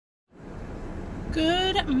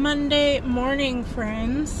Good Monday morning,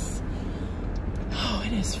 friends. Oh,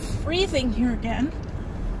 it is freezing here again.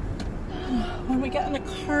 When we got in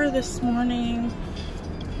the car this morning,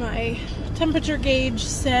 my temperature gauge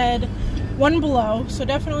said 1 below, so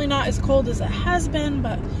definitely not as cold as it has been,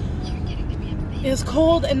 but it is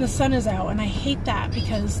cold and the sun is out, and I hate that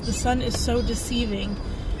because the sun is so deceiving.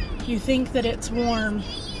 You think that it's warm,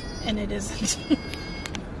 and it isn't.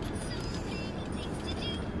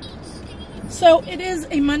 So it is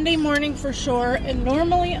a Monday morning for sure, and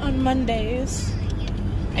normally on Mondays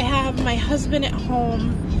I have my husband at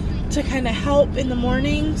home to kind of help in the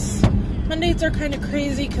mornings. Mondays are kind of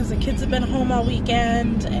crazy because the kids have been home all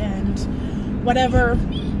weekend and whatever,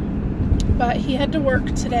 but he had to work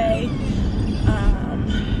today.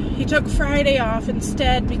 He took Friday off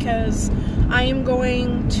instead because I am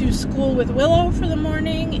going to school with Willow for the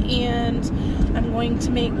morning, and I'm going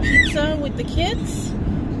to make pizza with the kids.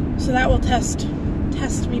 So that will test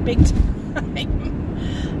me big time.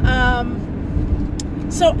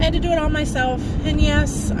 So I had to do it all myself. And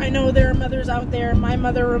yes, I know there are mothers out there. My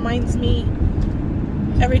mother reminds me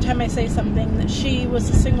every time I say something that she was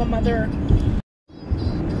a single mother.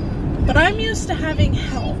 But I'm used to having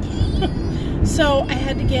help. So I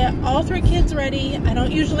had to get all 3 kids ready. I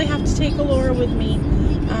don't usually have to take Alora with me.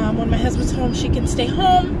 When my husband's home, she can stay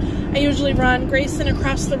home. I usually run Grayson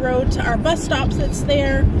across the road to our bus stop that's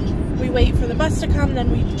there. We wait for the bus to come,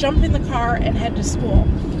 then we jump in the car and head to school.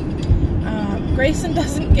 Grayson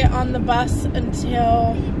doesn't get on the bus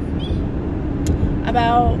until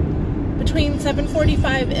about between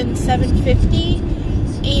 7:45 and 7:50,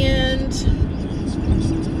 and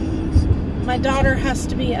my daughter has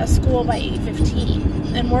to be at school by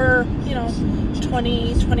 8:15, and we're,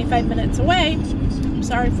 20-25 minutes away. I'm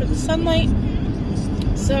sorry for the sunlight.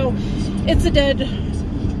 So it's a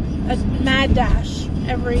mad dash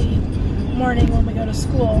every morning when we go to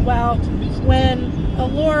school. Well, when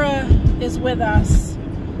Alora is with us,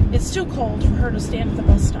 it's too cold for her to stand at the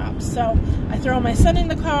bus stop. So I throw my son in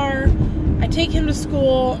the car, I take him to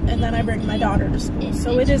school, and then I bring my daughter to school.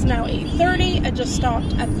 So it is now 8:30. I just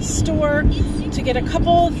stopped at the store to get a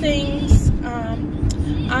couple of things.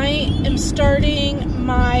 I am starting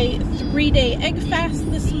my 3-day egg fast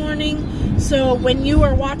this morning. So when you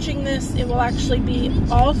are watching this, it will actually be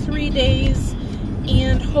all 3 days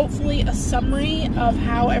and hopefully a summary of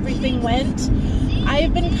how everything went. I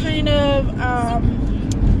have been kind of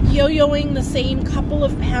yo-yoing the same couple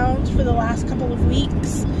of pounds for the last couple of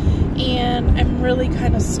weeks, and I'm really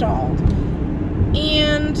kind of stalled.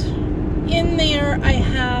 And in there I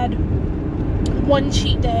had one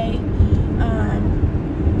cheat day.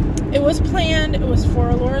 It was planned. It was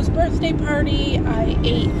for Laura's birthday party. I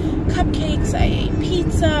ate cupcakes, I ate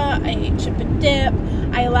pizza, I ate chip and dip.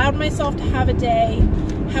 I allowed myself to have a day.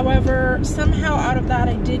 However, somehow out of that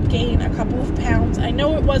I did gain a couple of pounds. I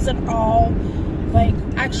know it wasn't all like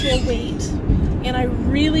actual weight, and I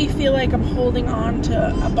really feel like I'm holding on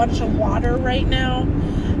to a bunch of water right now.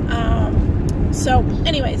 So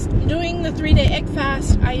anyways, I'm doing the 3-day egg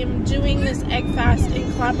fast. I am doing this egg fast in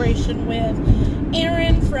collaboration with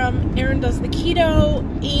Erin from Erin Does the Keto,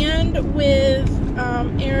 and with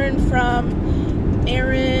Erin from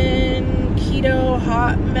Erin Keto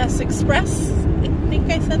Hot Mess Express. I think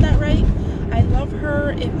I said that right. I love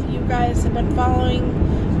her. If you guys have been following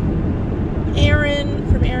Erin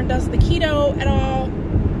from Erin Does the Keto at all,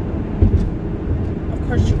 of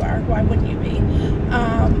course you are. Why wouldn't you be?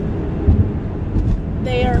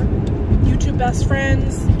 They are YouTube best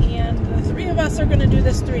friends, and the 3 of us are going to do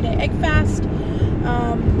this 3-day egg fast.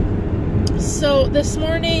 So this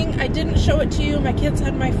morning, I didn't show it to you. My kids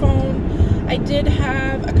had my phone. I did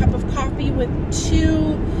have a cup of coffee with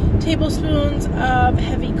 2 tablespoons of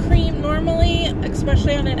heavy cream. Normally,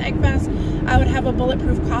 especially on an egg fast, I would have a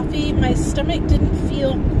bulletproof coffee. My stomach didn't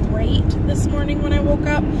feel great this morning when I woke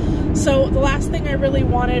up. So the last thing I really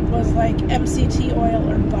wanted was like MCT oil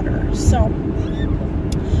or butter. So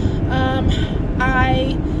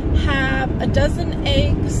I have a dozen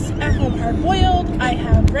eggs at home hard-boiled. I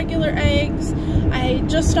have regular eggs. I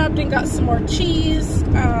just stopped and got some more cheese.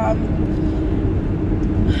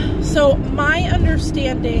 So my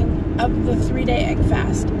understanding of the 3-day egg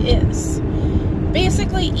fast is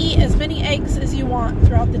basically eat as many eggs as you want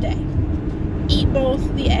throughout the day. Eat both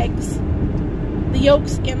the eggs, the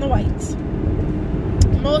yolks and the whites.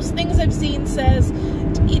 Most things I've seen says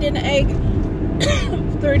to eat an egg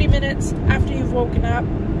 30 minutes after you've woken up.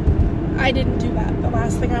 I didn't do that. The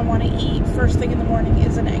last thing I want to eat first thing in the morning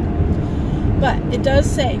is an egg. But it does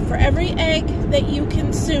say for every egg that you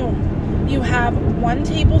consume, you have 1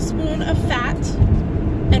 tablespoon of fat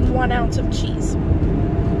and 1 ounce of cheese.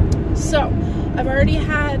 So I've already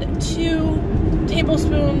had 2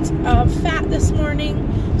 tablespoons of fat this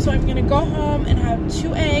morning, so I'm going to go home and have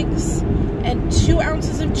 2 eggs and 2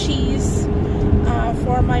 ounces of cheese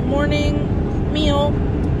for my morning meal.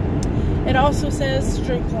 It also says to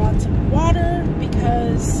drink lots of water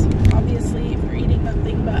because obviously if you're eating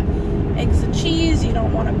nothing but eggs and cheese, you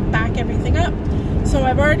don't want to back everything up. So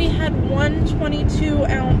I've already had 1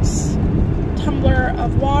 22-ounce tumbler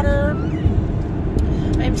of water.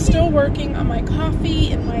 I'm still working on my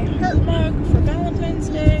coffee in my heart mug for Valentine's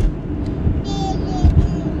Day.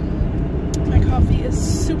 My coffee is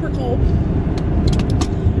super cold.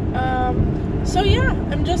 So yeah,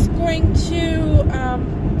 I'm just going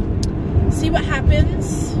to see what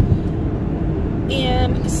happens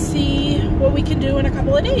and see what we can do in a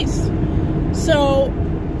couple of days. So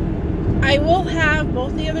I will have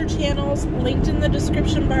both the other channels linked in the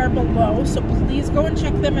description bar below, so please go and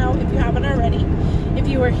check them out if you haven't already. If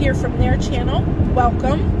you are here from their channel,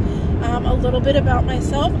 welcome. A little bit about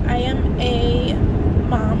myself. I am a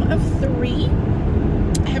mom of 3.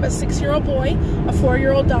 I have a 6-year-old boy, a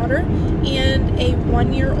 4-year-old daughter, and a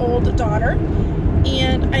 1-year-old daughter.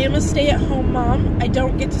 And I am a stay-at-home mom. I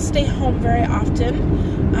don't get to stay home very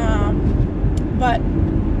often, but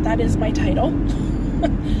that is my title.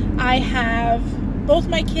 I have, both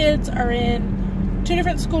my kids are in 2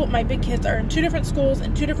 different schools. My big kids are in 2 different schools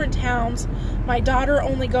in 2 different towns. My daughter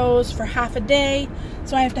only goes for half a day,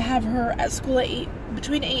 so I have to have her at school at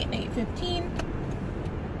between 8 and 8:15.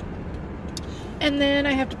 And then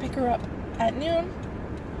I have to pick her up at noon.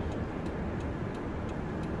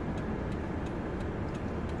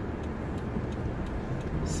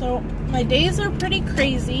 So my days are pretty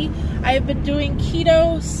crazy. I have been doing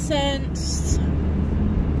keto since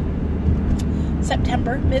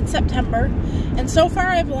September, mid-September, and so far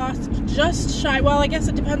I've lost just shy, well, I guess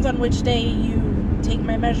it depends on which day you take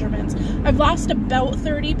my measurements. I've lost about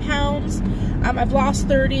 30 pounds. I've lost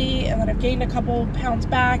 30, and then I've gained a couple pounds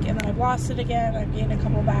back, and then I've lost it again, I've gained a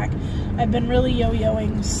couple back. I've been really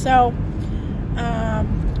yo-yoing. So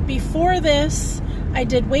before this, I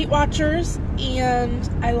did Weight Watchers, and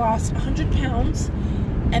I lost 100 pounds,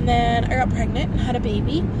 and then I got pregnant and had a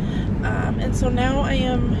baby, and so now I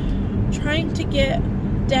am trying to get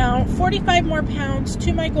down 45 more pounds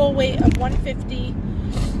to my goal weight of 150,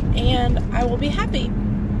 and I will be happy.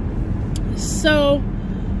 So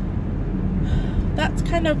that's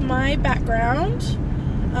kind of my background.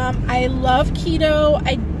 I love keto.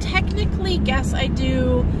 I technically guess I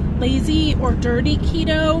do lazy or dirty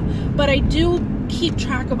keto, but I do keep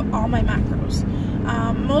track of all my macros.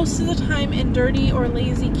 Most of the time in dirty or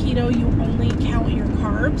lazy keto, you only count your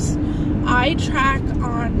carbs. I track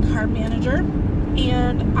on Carb Manager,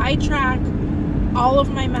 and I track all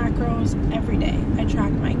of my macros every day. I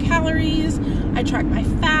track my calories, I track my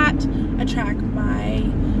fat, I track my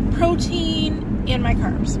protein, and my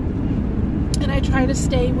carbs. And I try to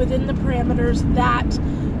stay within the parameters that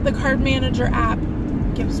the Carb Manager app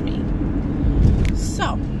gives me.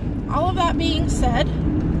 So, all of that being said,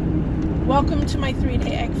 welcome to my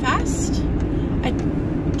 3-day egg fast.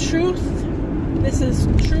 This is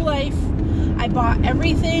true life. I bought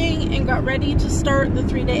everything and got ready to start the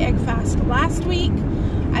 3-day egg fast last week.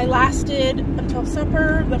 I lasted until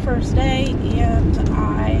supper the first day, and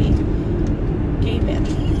I gave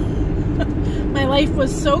in. My life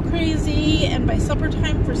was so crazy, and by supper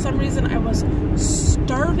time, for some reason, I was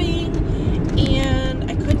starving, and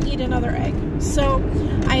I couldn't eat another egg. So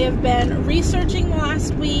I have been researching the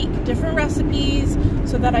last week different recipes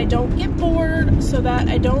so that I don't get bored, so that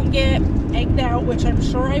I don't get egged out, which I'm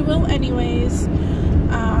sure I will anyways.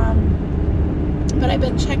 But I've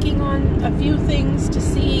been checking on a few things to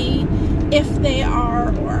see if they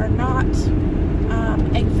are or are not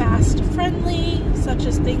egg fast friendly, such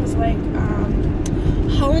as things like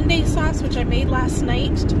hollandaise sauce, which I made last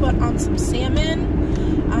night to put on some salmon.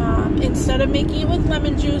 Instead of making it with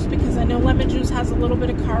lemon juice, because I know lemon juice has a little bit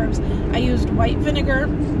of carbs, I used white vinegar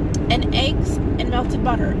and eggs and melted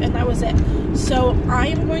butter, and that was it. So I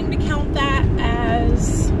am going to count that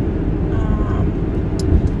as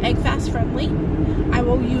egg fast friendly. I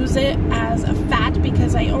will use it as a fat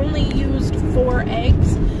because I only used 4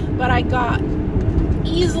 eggs, but I got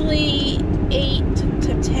easily 8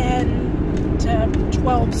 to 10 to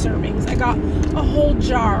 12 servings. I got a whole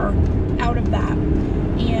jar out of that,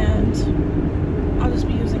 and I'll just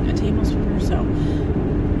be using a tablespoon or so.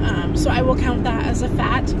 So I will count that as a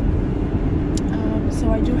fat. So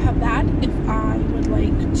I do have that if I would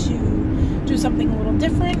like to do something a little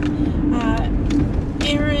different.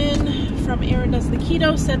 Erin from Erin Does the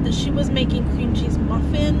Keto said that she was making cream cheese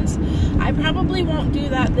muffins. I probably won't do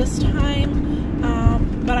that this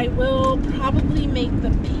time, but I will probably make the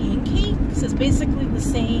pancakes. It's basically the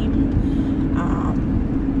same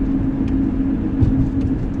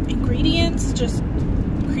ingredients, just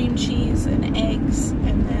cream cheese and eggs,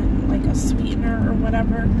 and then like a sweetener or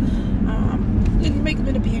whatever. You can make them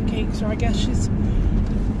into pancakes, or I guess she's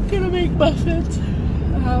gonna make muffins.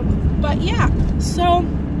 But yeah, so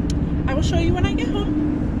I will show you when I get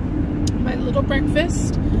home my little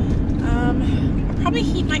breakfast. I'll probably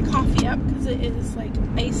heat my coffee up because it is like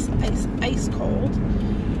ice cold,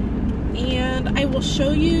 and I will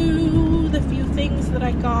show you the few things that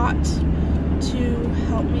I got to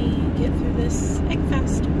help me get through this egg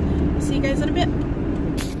fast. I'll see you guys in a bit.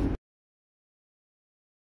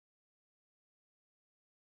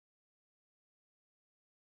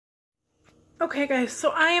 Okay guys,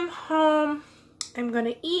 so I am home. I'm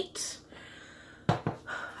gonna eat.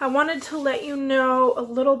 I wanted to let you know a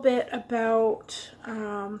little bit about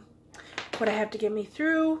what I have to get me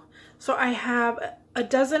through. So I have a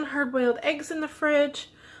dozen hard-boiled eggs in the fridge.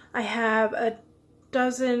 I have a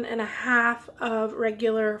dozen and a half of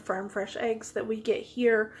regular farm fresh eggs that we get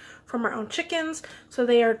here from our own chickens. So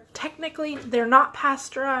they are technically, they're not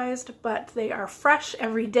pasteurized, but they are fresh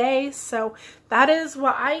every day. So that is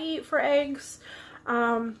what I eat for eggs.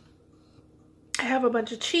 I have a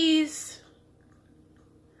bunch of cheese.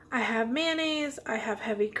 I have mayonnaise. I have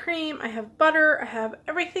heavy cream. I have butter. I have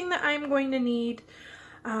everything that I'm going to need.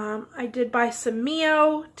 I did buy some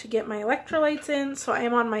Mio to get my electrolytes in. So I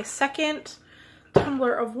am on my second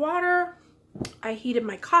tumbler of water. I heated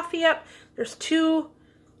my coffee up. There's 2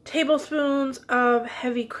 tablespoons of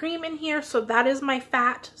heavy cream in here, so that is my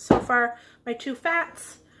fat so far, my 2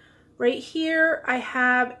 fats. Right here I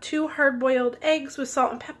have 2 hard-boiled eggs with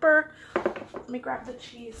salt and pepper. Let me grab the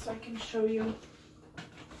cheese so I can show you.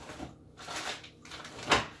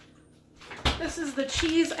 This is the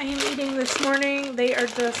cheese I am eating this morning. They are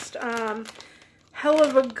just hell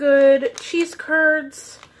of a good cheese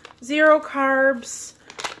curds. 0 carbs,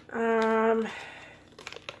 9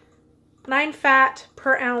 fat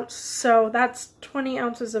per ounce, so that's 20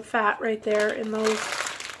 ounces of fat right there in those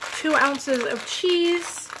 2 ounces of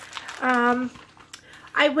cheese.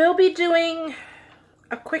 I will be doing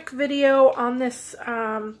a quick video on this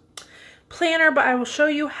planner, but I will show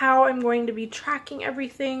you how I'm going to be tracking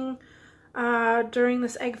everything during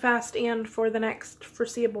this egg fast and for the next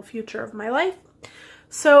foreseeable future of my life.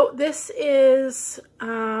 So this is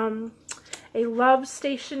a Love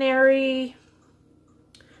Stationery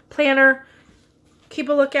planner. Keep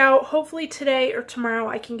a lookout. Hopefully today or tomorrow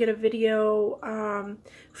I can get a video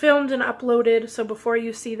filmed and uploaded. So before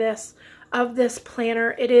you see this, of this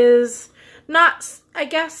planner, it is not, I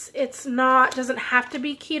guess it's not, doesn't have to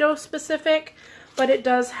be keto specific, but it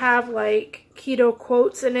does have like keto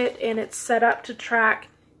quotes in it, and it's set up to track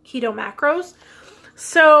keto macros.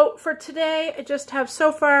 So for today, I just have,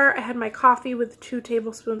 so far, I had my coffee with 2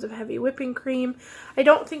 tablespoons of heavy whipping cream. I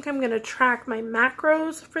don't think I'm going to track my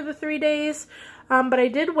macros for the 3 days, but I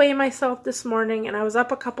did weigh myself this morning, and I was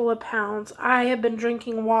up a couple of pounds. I have been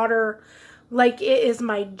drinking water like it is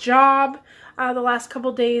my job the last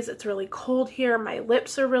couple days. It's really cold here. My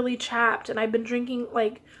lips are really chapped, and I've been drinking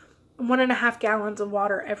like 1.5 gallons of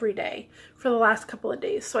water every day for the last couple of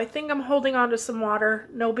days. So I think I'm holding on to some water.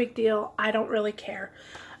 No big deal. I don't really care.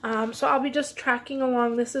 So I'll be just tracking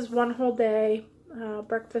along. This is one whole day.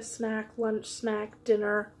 Breakfast snack, lunch snack,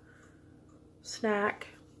 dinner snack.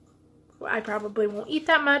 I probably won't eat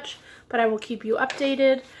that much, but I will keep you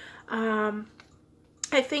updated.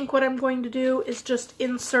 I think what I'm going to do is just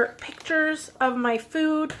insert pictures of my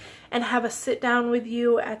food and have a sit down with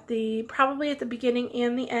you at probably at the beginning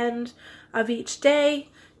and the end of each day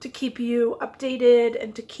to keep you updated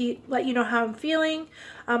and to let you know how I'm feeling.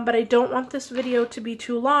 But I don't want this video to be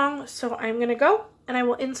too long, so I'm gonna go and I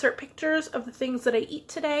will insert pictures of the things that I eat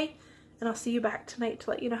today, and I'll see you back tonight to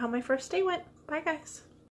let you know how my first day went. Bye guys.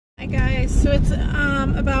 Hi guys, so it's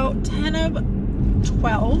about 10 of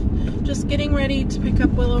 12, just getting ready to pick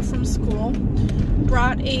up Willow from school.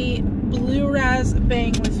 Brought a blue raz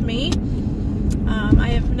bang with me. I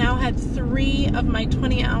have now had 3 of my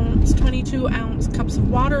 22 ounce cups of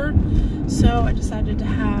water, so I decided to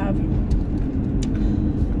have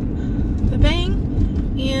the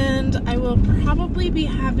bang, and I will probably be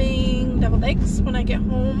having deviled eggs when I get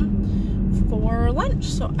home for lunch,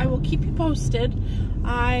 so I will keep you posted.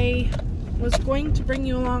 I was going to bring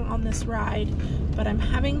you along on this ride, but I'm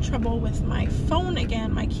having trouble with my phone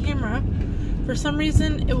again, my camera. For some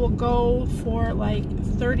reason, it will go for like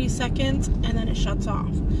 30 seconds and then it shuts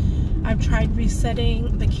off. I've tried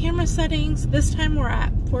resetting the camera settings. This time we're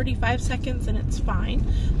at 45 seconds and it's fine.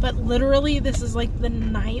 But literally this is like the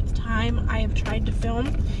 9th time I have tried to film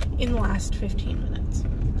in the last 15 minutes.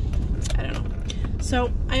 I don't know.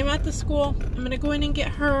 So I'm at the school. I'm going to go in and get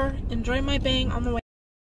her, enjoy my bang on the way.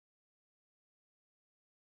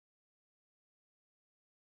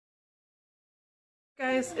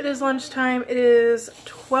 Guys, it is lunchtime. It is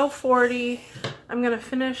 12:40. I'm going to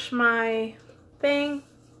finish my bang.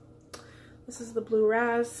 This is the blue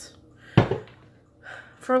raz.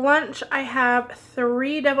 For lunch, I have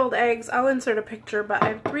 3 deviled eggs. I'll insert a picture, but I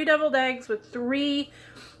have 3 deviled eggs with 3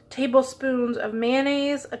 tablespoons of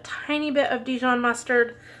mayonnaise, a tiny bit of Dijon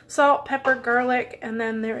mustard, salt, pepper, garlic, and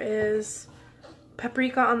then there is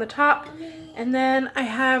paprika on the top. And then I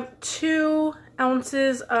have 2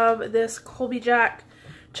 ounces of this Colby Jack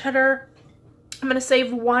cheddar. I'm going to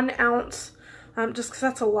save 1 ounce. Just because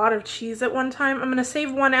that's a lot of cheese at one time. I'm going to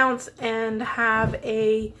save 1 ounce and have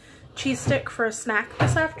a cheese stick for a snack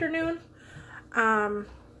this afternoon.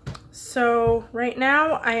 So right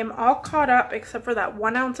now I am all caught up except for that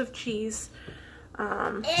 1 ounce of cheese.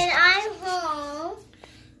 And I'm home.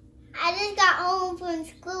 I just got home from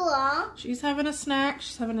school. She's having a snack.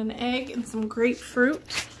 She's having an egg and some grapefruit.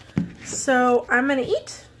 So I'm going to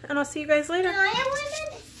eat and I'll see you guys later. Can I have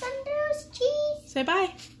one of those cheese? Say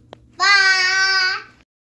bye. Bye.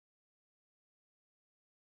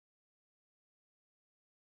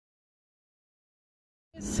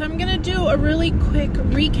 So I'm gonna do a really quick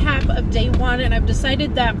recap of day 1, and I've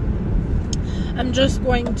decided that I'm just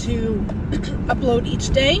going to upload each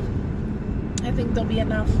day. I think there'll be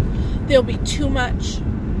enough. There'll be too much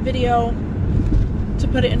video to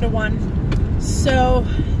put it into one. So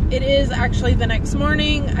it is actually the next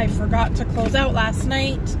morning. I forgot to close out last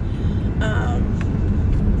night.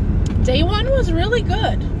 Day 1 was really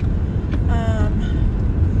good.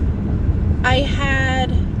 I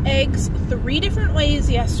had eggs 3 different ways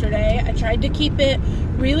yesterday. I tried to keep it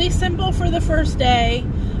really simple for the first day,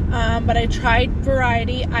 but I tried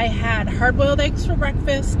variety. I had hard-boiled eggs for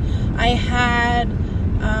breakfast. I had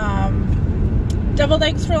deviled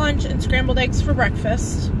eggs for lunch and scrambled eggs for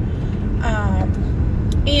breakfast.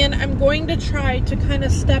 And I'm going to try to kind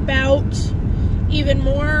of step out even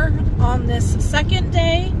more on this second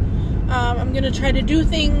day. I'm going to try to do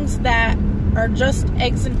things that are just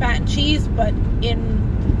eggs and fat and cheese, but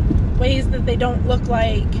in ways that they don't look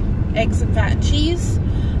like eggs and fat and cheese,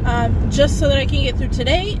 just so that I can get through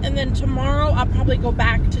today. And then tomorrow I'll probably go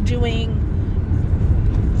back to doing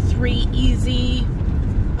 3 easy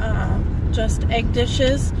just egg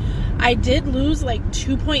dishes. I did lose like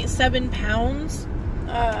 2.7 pounds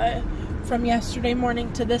from yesterday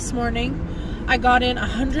morning to this morning. I got in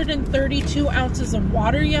 132 ounces of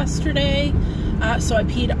water yesterday, so I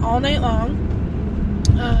peed all night long.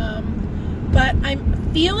 But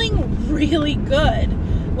I'm feeling really good,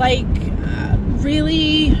 like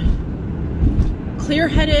really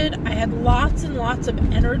clear-headed. I had lots and lots of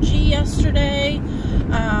energy yesterday.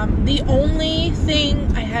 The only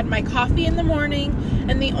thing, I had my coffee in the morning,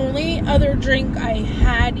 and the only other drink I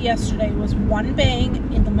had yesterday was 1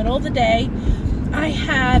 bang in the middle of the day. I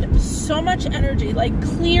had so much energy, like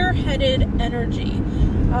clear-headed energy.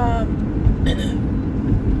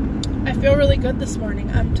 I feel really good this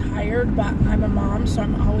morning. I'm tired, but I'm a mom, so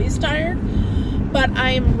I'm always tired. But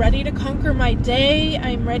I'm ready to conquer my day.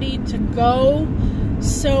 I'm ready to go.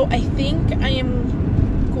 So I think I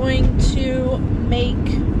am going to make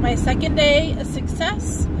my second day a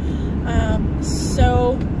success.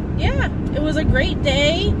 So yeah, it was a great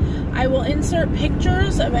day. I will insert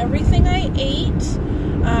pictures of everything I ate.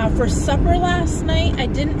 For supper last night, I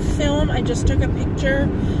didn't film, I just took a picture.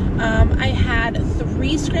 I had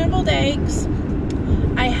 3 scrambled eggs.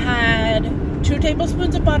 I had 2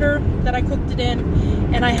 tablespoons of butter that I cooked it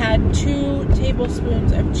in, and I had 2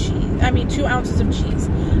 tablespoons of cheese, 2 ounces of cheese.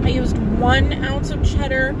 I used 1 ounce of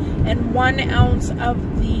cheddar and 1 ounce of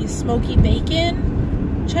the smoky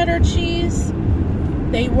bacon cheddar cheese.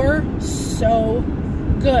 They were so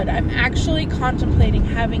good. I'm actually contemplating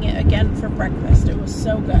having it again for breakfast. It was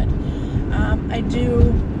so good. I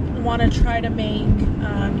do want to try to make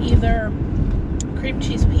either cream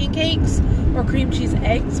cheese pancakes or cream cheese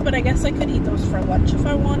eggs, but I guess I could eat those for lunch if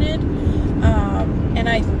I wanted. And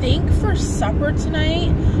I think for supper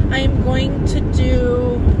tonight, I am going to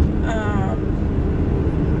do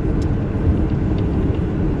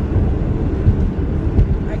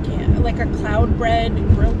like a cloud bread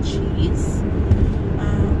grilled cheese.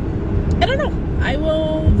 I don't know. I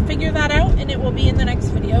will figure that out and it will be in the next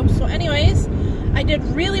video. So anyways, I I did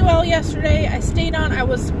really well yesterday. I stayed on. I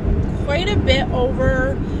was quite a bit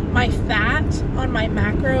over my fat on my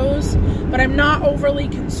macros, but I'm not overly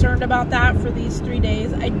concerned about that for these 3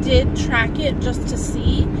 days. I did track it just to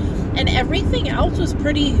see, and everything else was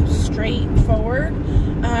pretty straightforward.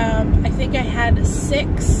 I think I had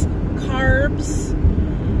 6 carbs.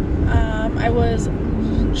 I was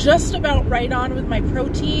just about right on with my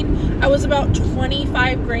protein. I was about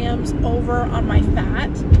 25 grams over on my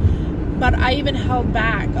fat, but I even held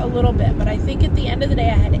back a little bit. But I think at the end of the day,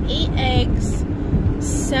 I had 8 eggs,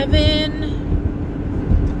 7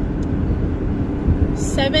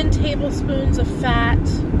 tablespoons of fat,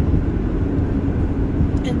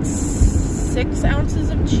 and 6 ounces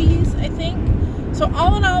of cheese, I think. So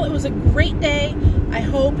all in all, it was a great day. I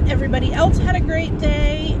hope everybody else had a great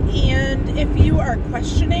day. And if you are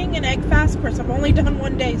questioning an egg fast, of course, I've only done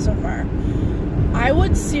 1 day so far, I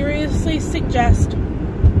would seriously suggest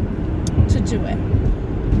to do it.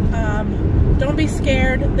 Don't be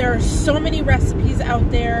scared. There are so many recipes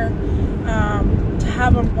out there to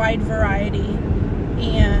have a wide variety,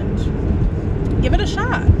 and give it a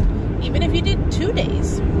shot. Even if you did 2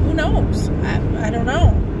 days, who knows? I don't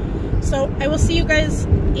know. So I will see you guys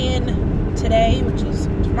in today, which is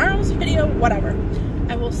tomorrow's video, whatever.